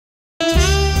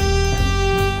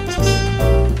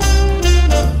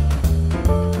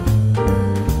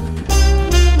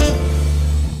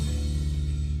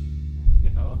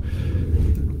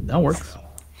that works.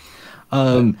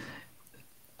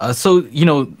 So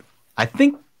I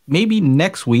think maybe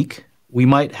next week we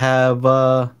might have.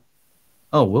 Oh,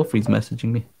 Wilfried's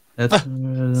messaging me. That's.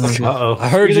 Uh-oh. I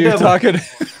heard you talking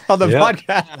on the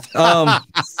podcast.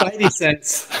 Spidey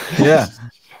sense. Yeah.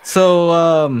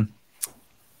 So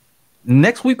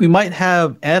next week we might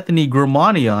have Anthony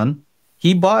Grimani on.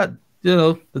 He bought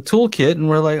the toolkit,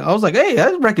 and I was like, hey,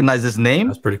 I recognize this name.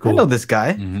 That's pretty cool. I know this guy.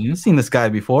 I've seen this guy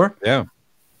before. Yeah.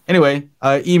 Anyway,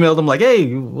 I emailed him like,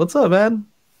 hey, what's up, man?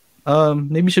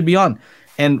 Maybe you should be on.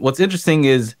 And what's interesting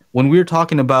is when we were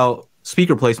talking about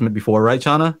speaker placement before, right,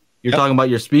 Chana? You're talking about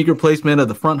your speaker placement of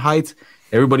the front heights.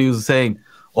 Everybody was saying,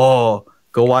 oh,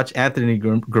 go watch Anthony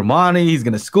Grimani. He's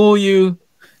going to school you.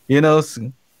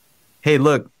 Hey,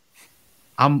 look,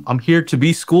 I'm here to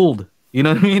be schooled. You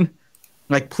know what I mean?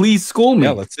 Like, please school me.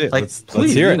 Yeah, let's see. Like, let's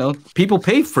please, hear it. People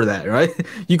pay for that, right?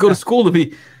 You go to school to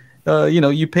be,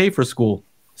 you pay for school.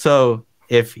 So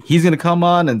if he's going to come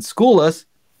on and school us,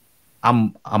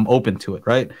 I'm open to it,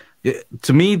 right?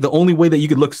 To me, the only way that you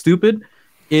could look stupid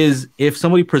is if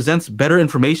somebody presents better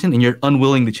information and you're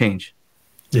unwilling to change.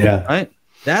 Yeah. Right?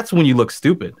 That's when you look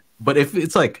stupid. But if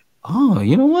it's like, oh,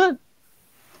 you know what?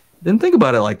 Didn't think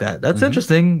about it like that. That's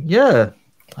interesting. Yeah.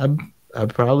 I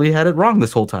probably had it wrong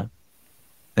this whole time.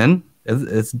 Then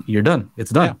you're done.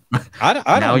 It's done. Yeah. I now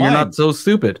don't you're mind. not so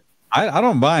stupid. I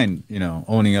don't mind,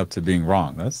 owning up to being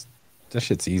wrong. That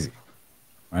shit's easy.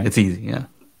 Right? It's easy, yeah.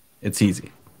 It's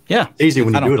easy. Yeah. It's easy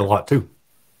when you do it a lot too.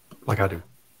 Like I do.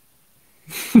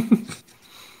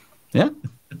 Yeah.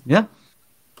 Yeah.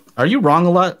 Are you wrong a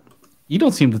lot? You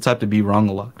don't seem the type to be wrong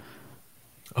a lot.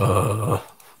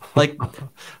 Like, I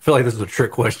feel like this is a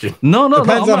trick question. No. Depends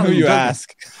I'm on not who you joking.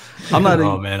 ask. I'm not.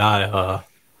 Oh man,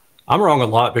 I'm wrong a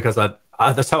lot because I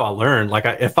that's how I learn. Like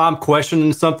if I'm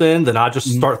questioning something, then I just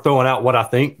start throwing out what I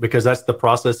think because that's the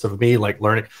process of me like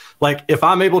learning. Like if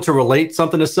I'm able to relate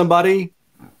something to somebody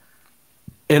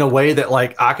in a way that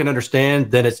like I can understand,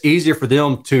 then it's easier for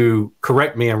them to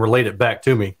correct me and relate it back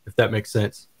to me, if that makes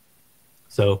sense.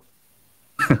 So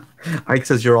Ike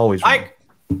says you're always wrong.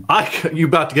 Ike, you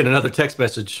about to get another text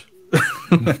message.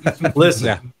 Listen.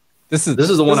 Yeah. This is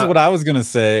the one what I was gonna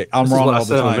say. I'm this is wrong what I all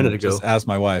said the a time. minute ago. Just ask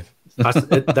my wife.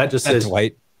 That just says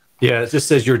Dwight. Yeah, it just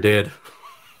says you're dead.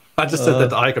 I just said that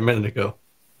to Ike a minute ago.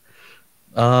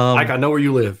 Ike, I know where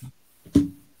you live.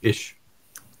 Ish.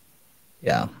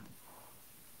 Yeah.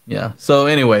 So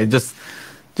anyway, just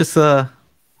I'm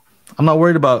not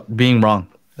worried about being wrong.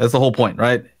 That's the whole point,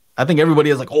 right? I think everybody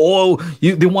is like, oh,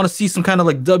 they want to see some kind of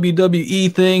like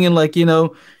WWE thing, and like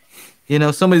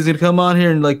somebody's gonna come on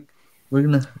here and like we're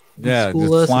gonna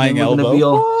school us, flying and elbow. be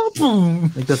all,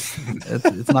 like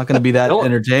it's not gonna be that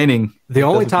entertaining. The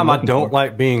only time I don't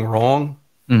like being wrong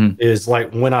is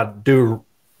like when I do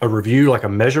a review, like a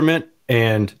measurement,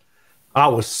 and I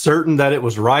was certain that it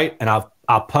was right, and I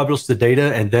published the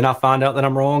data, and then I find out that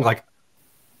I'm wrong. Like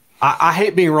I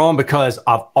hate being wrong because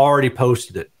I've already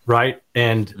posted it, right?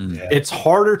 And it's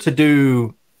harder to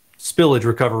do spillage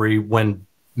recovery when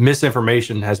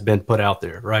misinformation has been put out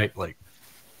there, right? Like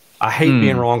I hate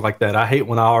being wrong like that. I hate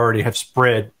when I already have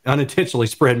unintentionally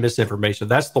spread misinformation.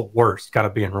 That's the worst, kind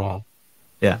of being wrong.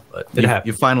 Yeah, but it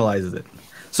happens. You finalizes it.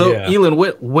 So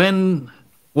Elon,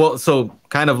 so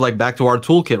kind of like back to our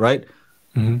toolkit, right?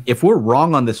 If we're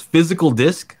wrong on this physical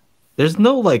disc, there's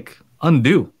no like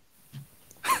undo.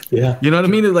 Yeah, you know what I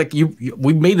mean? Like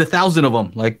we made 1,000 of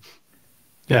them. Like,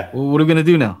 yeah, what are we gonna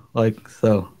do now? Like,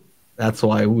 so that's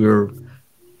why we're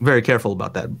very careful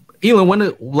about that. Elon,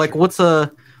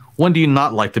 when do you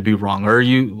not like to be wrong, or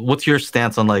what's your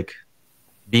stance on like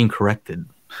being corrected?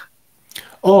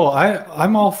 Oh,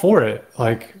 I'm all for it.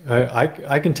 Like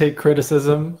I can take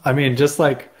criticism. I mean, just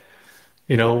like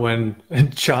when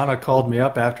Chana called me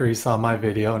up after he saw my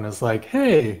video and was like,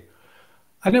 "Hey,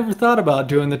 I never thought about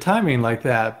doing the timing like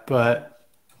that, but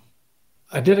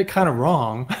I did it kind of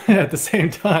wrong at the same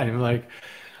time." Like,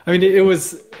 I mean, it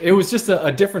was just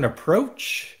a different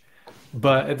approach,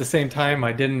 but at the same time,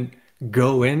 I didn't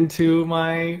go into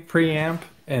my preamp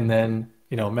and then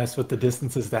mess with the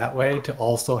distances that way to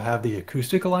also have the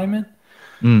acoustic alignment.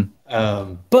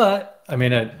 But I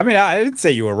mean, I didn't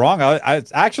say you were wrong. I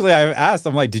asked.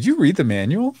 I'm like, did you read the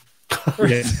manual?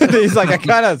 He's like, I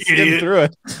kind of skimmed through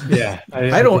it. Yeah,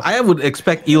 I would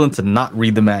expect Elon to not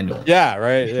read the manual. Yeah,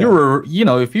 right. Yeah.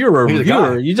 If you're a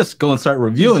reviewer, you just go and start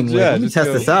reviewing. Let me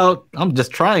test this out. I'm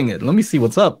just trying it. Let me see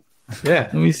what's up. Yeah,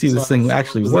 let me see this thing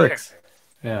actually works.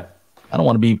 Yeah, I don't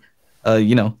want to be,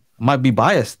 might be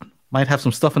biased. Might have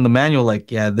some stuff in the manual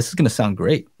like, yeah, this is gonna sound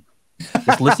great.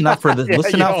 Just listen out for the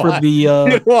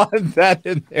You want that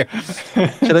in there.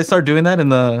 Should I start doing that in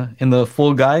the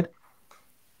full guide?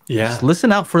 Yeah. Just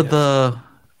listen out for the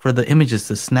images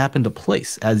to snap into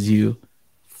place as you.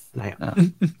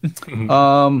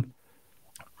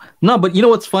 No, but you know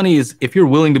what's funny is if you're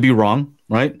willing to be wrong,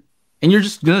 right? And you're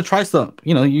just gonna try something,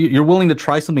 you're willing to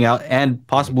try something out and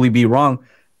possibly be wrong,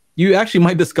 you actually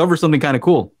might discover something kind of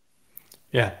cool.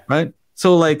 Yeah. Right.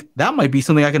 So like that might be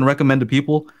something I can recommend to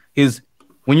people is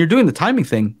when you're doing the timing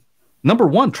thing, number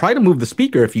one, try to move the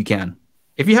speaker if you can.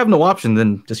 If you have no option,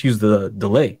 then just use the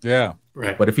delay. Yeah.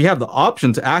 Right. But if you have the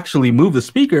option to actually move the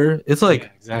speaker, it's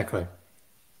like, exactly.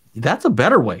 That's a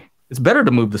better way. It's better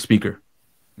to move the speaker.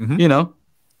 Mm-hmm.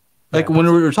 Like when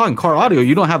we were talking car audio,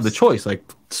 you don't have the choice. Like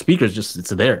speakers it's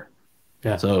there.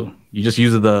 Yeah. So you just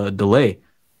use the delay.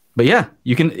 But yeah,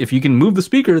 if you can move the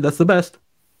speaker, that's the best.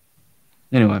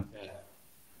 Anyway.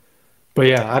 But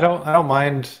yeah, I don't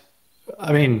mind.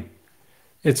 I mean,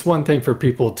 it's one thing for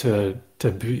people to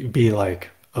be like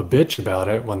a bitch about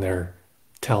it when they're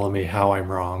telling me how I'm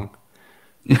wrong.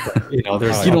 But,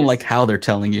 there's you don't like how they're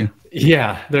telling you.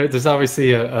 Yeah, there's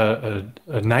obviously a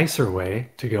nicer way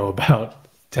to go about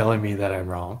telling me that I'm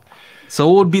wrong. So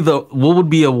what would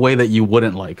be a way that you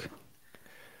wouldn't like?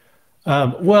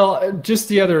 Well, just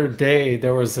the other day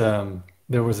there was a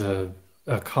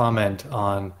comment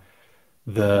on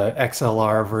the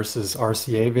XLR versus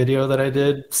RCA video that I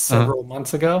did several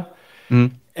months ago,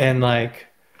 and like,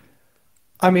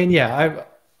 I mean, yeah,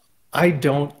 I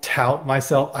don't tout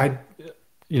myself. I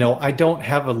don't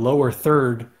have a lower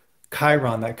third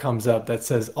Chiron that comes up that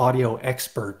says audio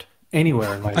expert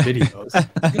anywhere in my videos.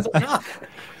 I'm not.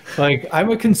 Like, I'm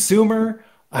a consumer.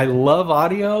 I love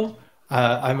audio.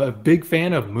 I'm a big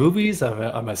fan of movies.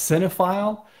 I'm a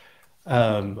cinephile.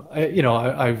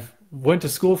 I've went to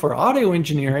school for audio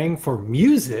engineering for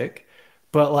music,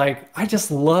 but like, I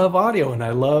just love audio and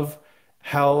I love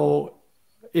how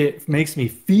it makes me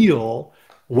feel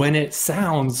when it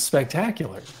sounds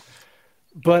spectacular.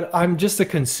 But I'm just a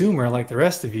consumer like the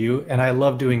rest of you, and I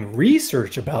love doing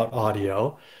research about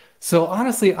audio. So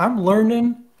honestly, I'm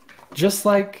learning just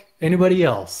like anybody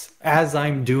else as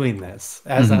I'm doing this,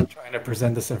 as I'm trying to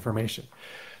present this information.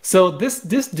 So this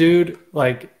dude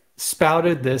like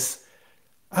spouted this,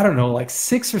 I don't know, like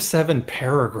 6 or 7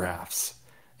 paragraphs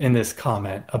in this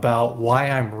comment about why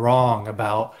I'm wrong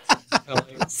about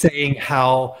saying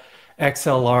how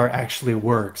XLR actually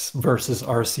works versus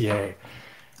RCA.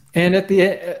 And at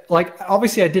the like,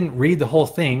 obviously I didn't read the whole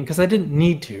thing because I didn't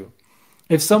need to.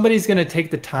 If somebody's going to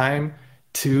take the time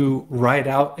to write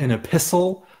out an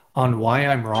epistle on why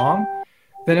I'm wrong,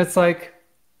 then it's like,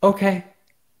 okay,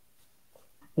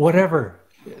 whatever.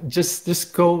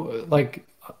 Just go. Like,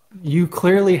 you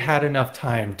clearly had enough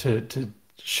time to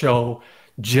show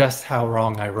just how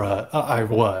wrong I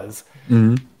was.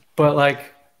 But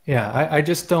like, yeah, I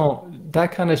just don't.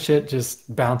 That kind of shit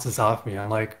just bounces off me. I'm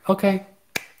like, okay.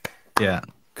 Yeah,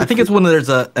 I think it's when there's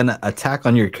an attack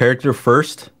on your character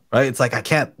first, right? It's like I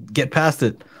can't get past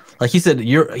it. Like he said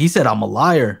I'm a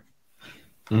liar.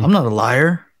 I'm not a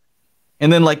liar.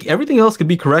 And then like everything else could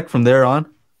be correct from there on.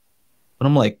 But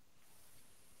I'm like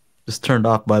just turned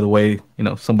off by the way,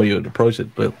 somebody would approach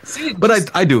it. But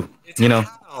I do,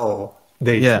 How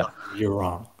they tell you you're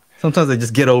wrong. Sometimes I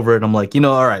just get over it. I'm like,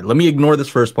 all right, let me ignore this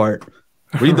first part,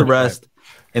 read the rest,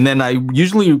 and then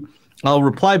I'll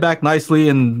reply back nicely,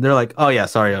 and they're like, "Oh yeah,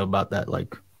 sorry about that.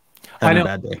 Like, had a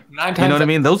bad day." You know what I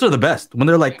mean? Those are the best when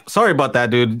they're like, "Sorry about that,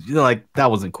 dude." You're like,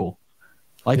 "That wasn't cool."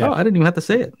 Like, oh, I didn't even have to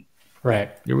say it. Right.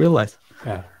 You realize?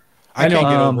 Yeah. I can't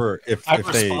get over if I they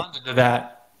responded to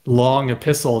that long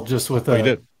epistle just with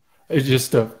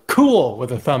just a cool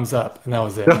with a thumbs up, and that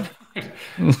was it.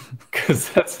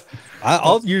 Because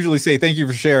I'll usually say thank you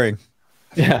for sharing.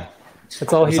 Yeah,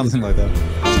 that's all. Something like that.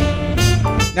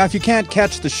 Now, if you can't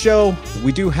catch the show,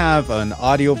 we do have an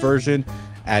audio version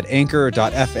at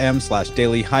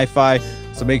anchor.fm/daily HiFi.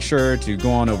 So make sure to go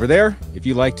on over there if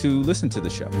you like to listen to the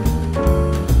show.